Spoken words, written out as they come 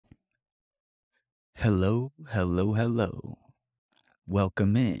Hello, hello, hello.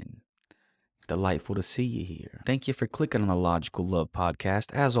 Welcome in. Delightful to see you here. Thank you for clicking on the Logical Love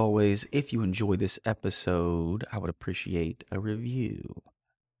podcast. As always, if you enjoy this episode, I would appreciate a review.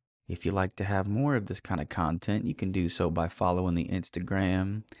 If you'd like to have more of this kind of content, you can do so by following the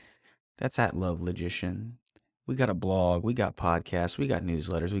Instagram. That's at Love Logician. We got a blog, we got podcasts, we got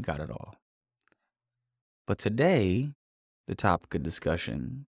newsletters, we got it all. But today, the topic of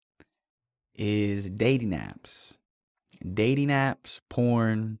discussion is dating apps. Dating apps,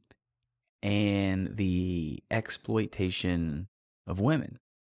 porn, and the exploitation of women.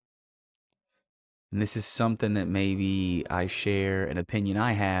 And this is something that maybe I share an opinion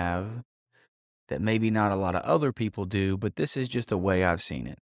I have that maybe not a lot of other people do, but this is just a way I've seen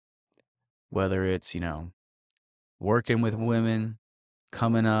it. Whether it's, working with women,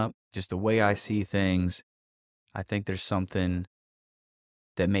 coming up, just the way I see things, I think there's something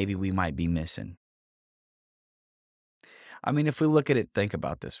that maybe we might be missing. I mean, if we look at it, think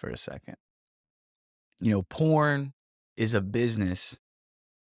about this for a second. Porn is a business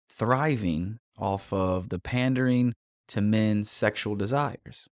thriving off of the pandering to men's sexual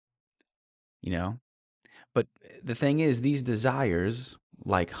desires, you know? But the thing is, these desires,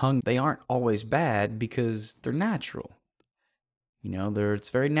 like they aren't always bad because they're natural. It's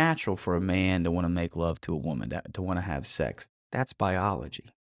very natural for a man to want to make love to a woman, to want to have sex. That's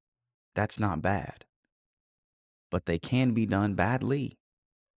biology. That's not bad. But they can be done badly.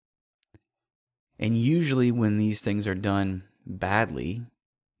 And usually when these things are done badly,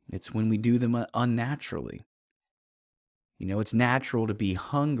 it's when we do them unnaturally. It's natural to be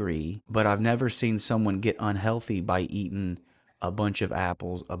hungry, but I've never seen someone get unhealthy by eating a bunch of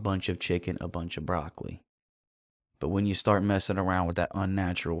apples, a bunch of chicken, a bunch of broccoli. But when you start messing around with that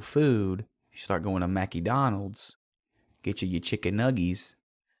unnatural food, you start going to McDonald's, get you your chicken nuggies,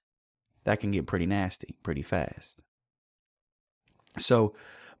 that can get pretty nasty pretty fast. So,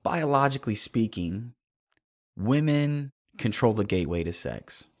 biologically speaking, women control the gateway to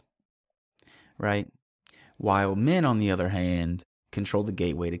sex, right? While men, on the other hand, control the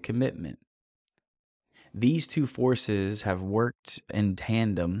gateway to commitment. These two forces have worked in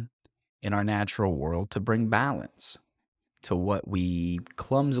tandem in our natural world to bring balance to what we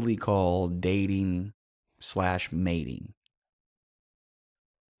clumsily call dating/mating.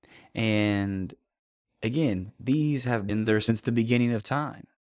 And again, these have been there since the beginning of time.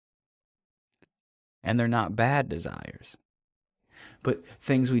 And they're not bad desires. But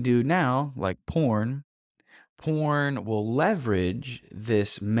things we do now, like porn will leverage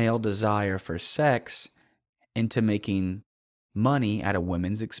this male desire for sex into making money at a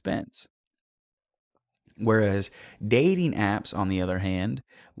woman's expense. Whereas dating apps, on the other hand,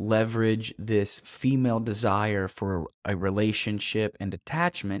 leverage this female desire for a relationship and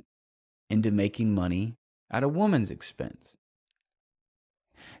attachment into making money at a woman's expense.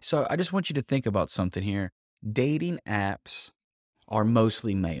 So I just want you to think about something here. Dating apps are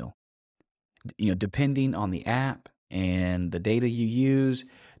mostly male. Depending on the app and the data you use,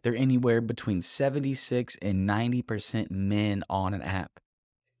 they're anywhere between 76 and 90% men on an app.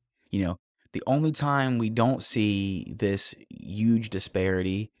 The only time we don't see this huge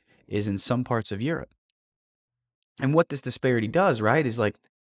disparity is in some parts of Europe. And what this disparity does, right, is like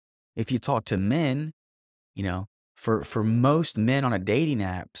if you talk to men, for most men on a dating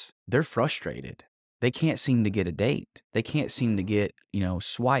apps, they're frustrated. They can't seem to get a date. They can't seem to get,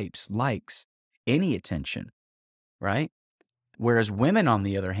 swipes, likes, any attention, right? Whereas women, on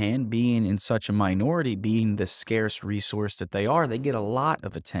the other hand, being in such a minority, being the scarce resource that they are, they get a lot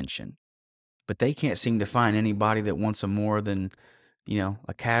of attention. But they can't seem to find anybody that wants them more than,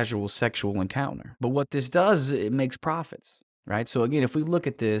 a casual sexual encounter. But what this does is it makes profits, right? So again, if we look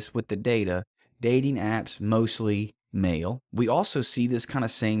at this with the data, dating apps, mostly male. We also see this kind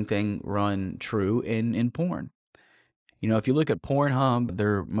of same thing run true in porn. If you look at Pornhub,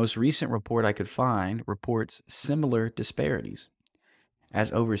 their most recent report I could find reports similar disparities,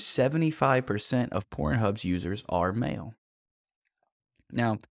 as over 75% of Pornhub's users are male.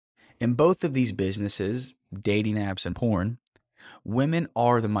 Now, in both of these businesses, dating apps and porn, women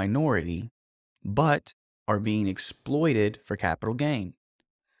are the minority, but are being exploited for capital gain.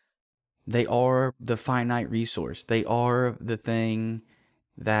 They are the finite resource. They are the thing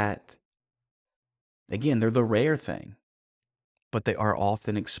that, again, they're the rare thing. But they are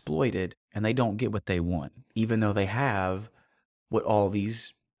often exploited and they don't get what they want, even though they have what all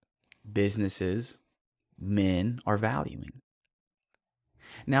these businesses, men, are valuing.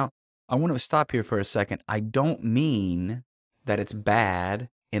 Now, I want to stop here for a second. I don't mean that it's bad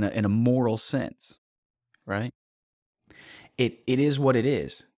in a moral sense, right? It is what it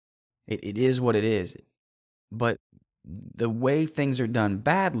is. It is what it is. But the way things are done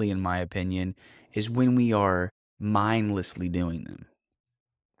badly, in my opinion, is when we are mindlessly doing them.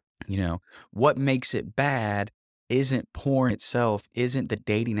 You know, what makes it bad isn't porn itself, isn't the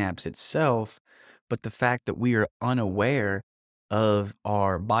dating apps itself, but the fact that we are unaware of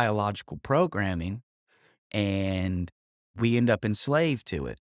our biological programming and we end up enslaved to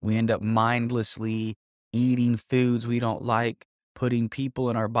it. We end up mindlessly eating foods we don't like, putting people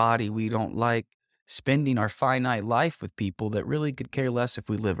in our body we don't like, spending our finite life with people that really could care less if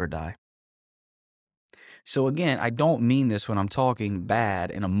we live or die. So, again, I don't mean this when I'm talking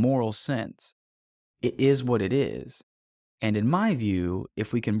bad in a moral sense. It is what it is. And in my view,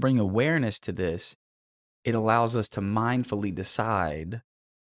 if we can bring awareness to this, it allows us to mindfully decide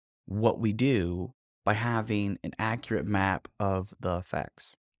what we do by having an accurate map of the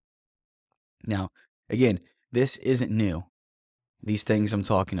effects. Now, again, this isn't new. These things I'm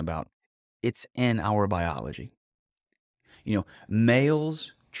talking about, it's in our biology.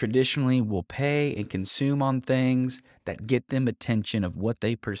 Males traditionally will pay and consume on things that get them attention of what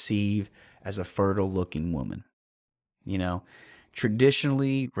they perceive as a fertile looking woman. You know,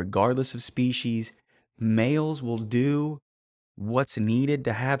 Traditionally, regardless of species, males will do what's needed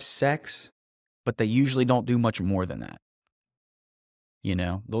to have sex, but they usually don't do much more than that.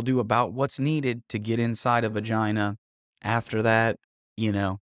 They'll do about what's needed to get inside a vagina. After that,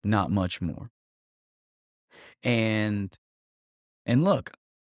 not much more. And look,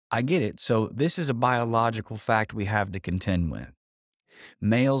 I get it. So this is a biological fact we have to contend with.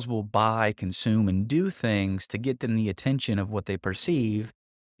 Males will buy, consume, and do things to get them the attention of what they perceive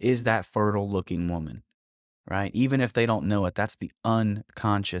is that fertile looking woman, right? Even if they don't know it, that's the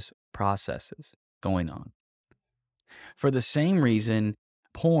unconscious processes going on. For the same reason,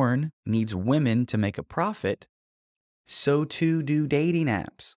 porn needs women to make a profit, so too do dating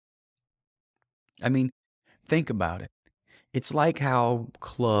apps. I mean, think about it. It's like how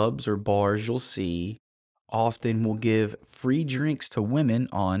clubs or bars you'll see often will give free drinks to women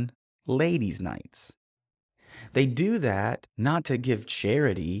on ladies' nights. They do that not to give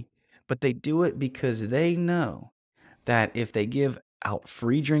charity, but they do it because they know that if they give out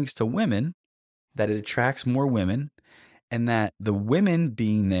free drinks to women, that it attracts more women, and that the women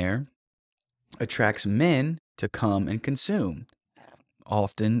being there attracts men to come and consume,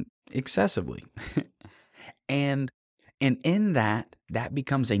 often excessively. and and in that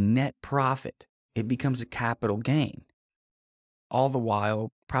becomes a net profit. It becomes a capital gain. All the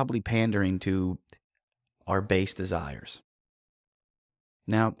while probably pandering to our base desires.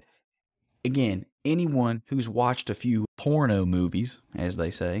 Now, again, anyone who's watched a few porno movies, as they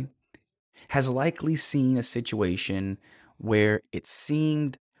say, has likely seen a situation where it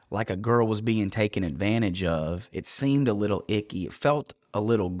seemed like a girl was being taken advantage of. It seemed a little icky. It felt a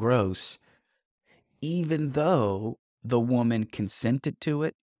little gross, even though the woman consented to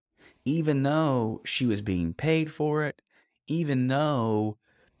it, even though she was being paid for it, even though,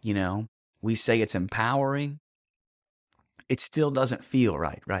 you know, we say it's empowering, it still doesn't feel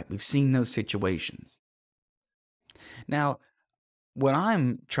right, right? We've seen those situations. Now, what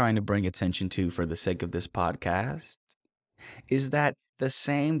I'm trying to bring attention to for the sake of this podcast is that the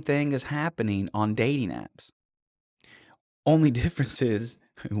same thing is happening on dating apps. Only difference is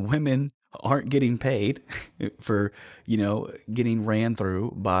women aren't getting paid for, getting ran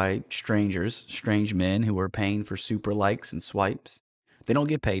through by strangers, strange men who are paying for super likes and swipes. They don't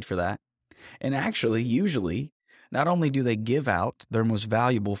get paid for that. And actually, usually, not only do they give out their most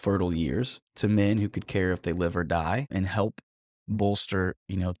valuable fertile years to men who could care if they live or die and help bolster,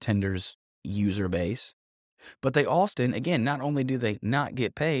 Tinder's user base, but they often, again, not only do they not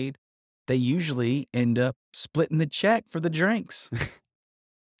get paid, they usually end up splitting the check for the drinks.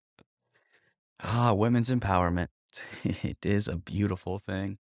 Women's empowerment. It is a beautiful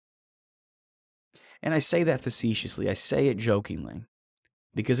thing. And I say that facetiously. I say it jokingly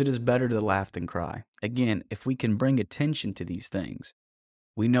because it is better to laugh than cry. Again, if we can bring attention to these things,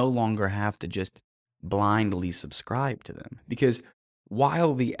 we no longer have to just blindly subscribe to them. Because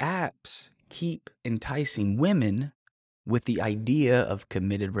while the apps keep enticing women with the idea of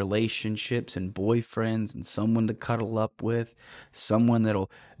committed relationships and boyfriends and someone to cuddle up with, someone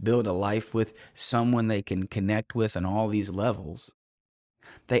that'll build a life with, someone they can connect with on all these levels,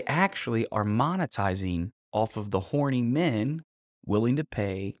 they actually are monetizing off of the horny men willing to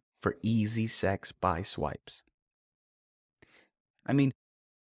pay for easy sex by swipes. I mean,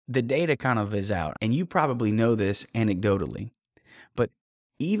 the data kind of is out, and you probably know this anecdotally, but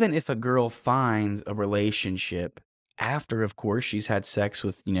even if a girl finds a relationship after, of course, she's had sex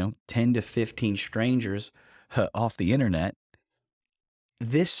with, 10 to 15 strangers off the internet,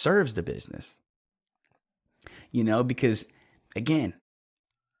 this serves the business, because again,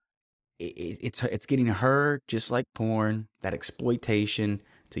 it's getting her, just like porn, that exploitation,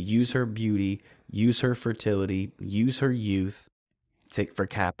 to use her beauty, use her fertility, use her youth for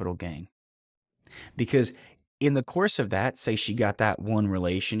capital gain. Because in the course of that, say she got that one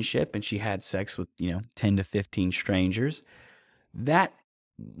relationship and she had sex with, 10 to 15 strangers, that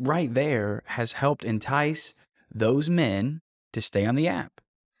right there has helped entice those men to stay on the app.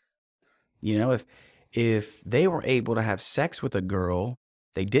 If they were able to have sex with a girl,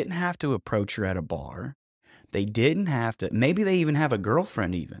 they didn't have to approach her at a bar. They didn't have to, maybe they even have a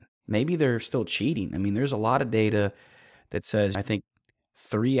girlfriend even. Maybe they're still cheating. I mean, there's a lot of data that says, I think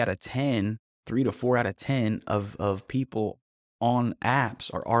 3 to 4 out of 10 of people on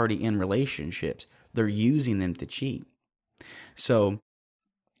apps are already in relationships. They're using them to cheat. So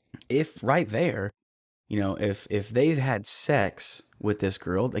if right there, if they've had sex with this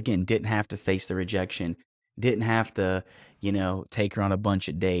girl, again, didn't have to face the rejection, didn't have to, take her on a bunch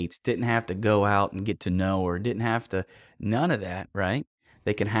of dates, didn't have to go out and get to know her, didn't have to, none of that, right?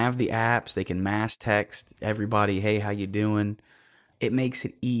 They can have the apps, they can mass text everybody, hey, how you doing? It makes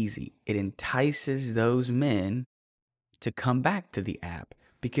it easy. It entices those men to come back to the app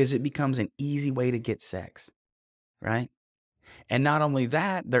because it becomes an easy way to get sex, right? And not only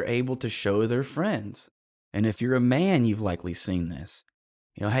that, they're able to show their friends. And if you're a man, you've likely seen this.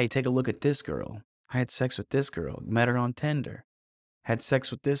 Hey, take a look at this girl. I had sex with this girl, met her on Tinder. Had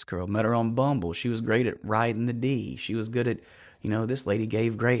sex with this girl, met her on Bumble. She was great at riding the D. She was good at, this lady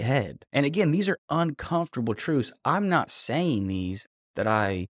gave great head. And again, these are uncomfortable truths. I'm not saying these that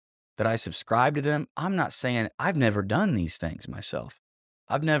I subscribe to them. I'm not saying I've never done these things myself.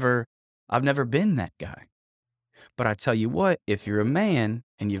 I've never been that guy. But I tell you what, if you're a man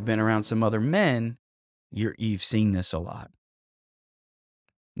and you've been around some other men, you've seen this a lot,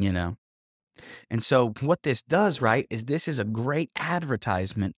 And so what this does, right, is this is a great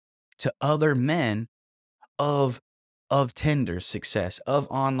advertisement to other men of Tinder's success, of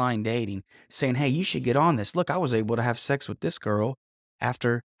online dating, saying, hey, you should get on this. Look, I was able to have sex with this girl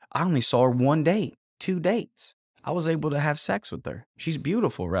after I only saw her one date, 2 dates. I was able to have sex with her. She's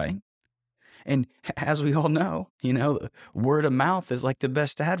beautiful, right? And as we all know, word of mouth is like the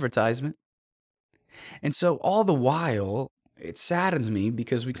best advertisement. And so all the while, it saddens me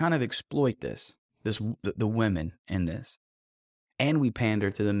because we kind of exploit the women in this. And we pander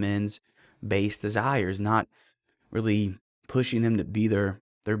to the men's base desires, not really pushing them to be their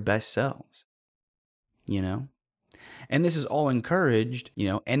best selves, And this is all encouraged,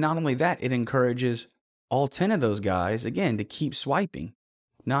 and not only that, it encourages all 10 of those guys, again, to keep swiping,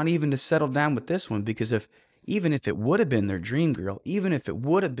 not even to settle down with this one, because even if it would have been their dream girl, even if it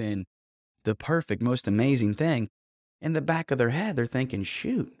would have been the perfect, most amazing thing, in the back of their head, they're thinking,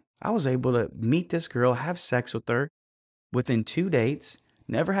 shoot, I was able to meet this girl, have sex with her within 2 dates,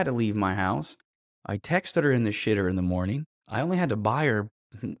 never had to leave my house. I texted her in the shitter in the morning. I only had to buy her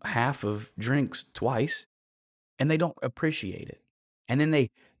half of drinks twice, and they don't appreciate it. And then they,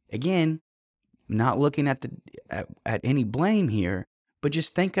 again, not looking at any blame here, but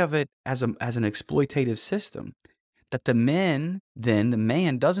just think of it as an exploitative system. That the man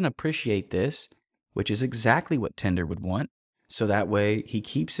doesn't appreciate this, which is exactly what Tinder would want. So that way he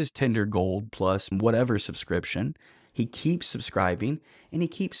keeps his Tinder Gold plus whatever subscription. He keeps subscribing and he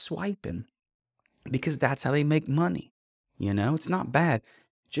keeps swiping because that's how they make money. It's not bad.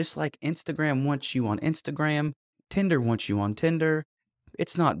 Just like Instagram wants you on Instagram, Tinder wants you on Tinder.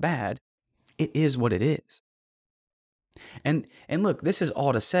 It's not bad. It is what it is. And look, this is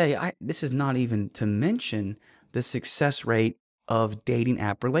all to say, this is not even to mention the success rate of dating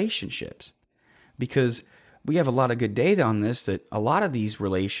app relationships, because we have a lot of good data on this, that a lot of these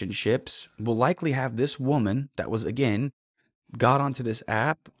relationships will likely have this woman that was, again, got onto this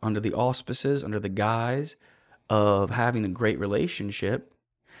app under the auspices, under the guise of having a great relationship.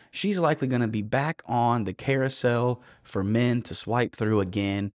 She's likely going to be back on the carousel for men to swipe through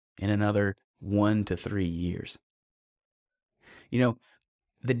again in another 1 to 3 years.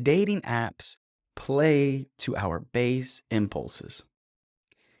 The dating apps play to our base impulses,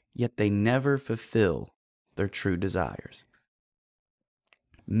 yet they never fulfill their true desires.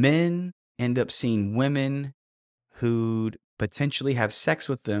 Men end up seeing women who'd potentially have sex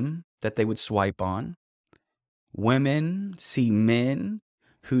with them that they would swipe on. Women see men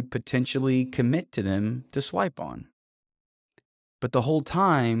who'd potentially commit to them to swipe on. But the whole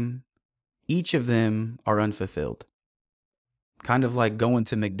time, each of them are unfulfilled. Kind of like going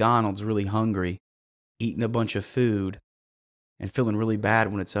to McDonald's really hungry, eating a bunch of food, and feeling really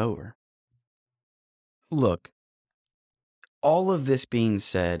bad when it's over. Look, All of this being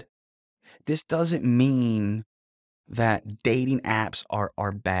said, this doesn't mean that dating apps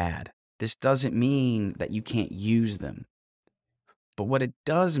are bad. This doesn't mean that you can't use them. But what it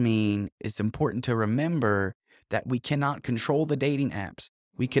does mean, it's important to remember that we cannot control the dating apps.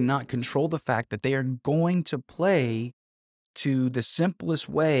 We cannot control the fact that they are going to play to the simplest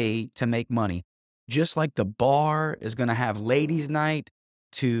way to make money. Just like the bar is going to have ladies' night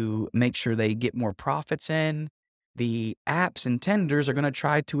to make sure they get more profits in, the apps and tenders are going to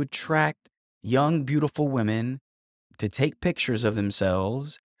try to attract young, beautiful women to take pictures of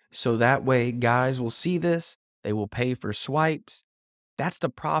themselves. So that way, guys will see this, they will pay for swipes. That's the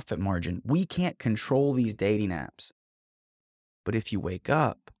profit margin. We can't control these dating apps. But if you wake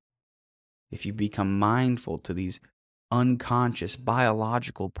up, if you become mindful to these unconscious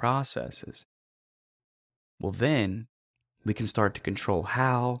biological processes, well, then we can start to control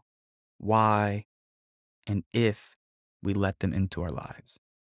how, why, and if we let them into our lives.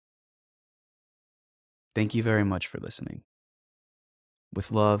 Thank you very much for listening.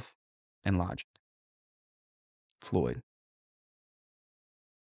 With love and logic, Floyd.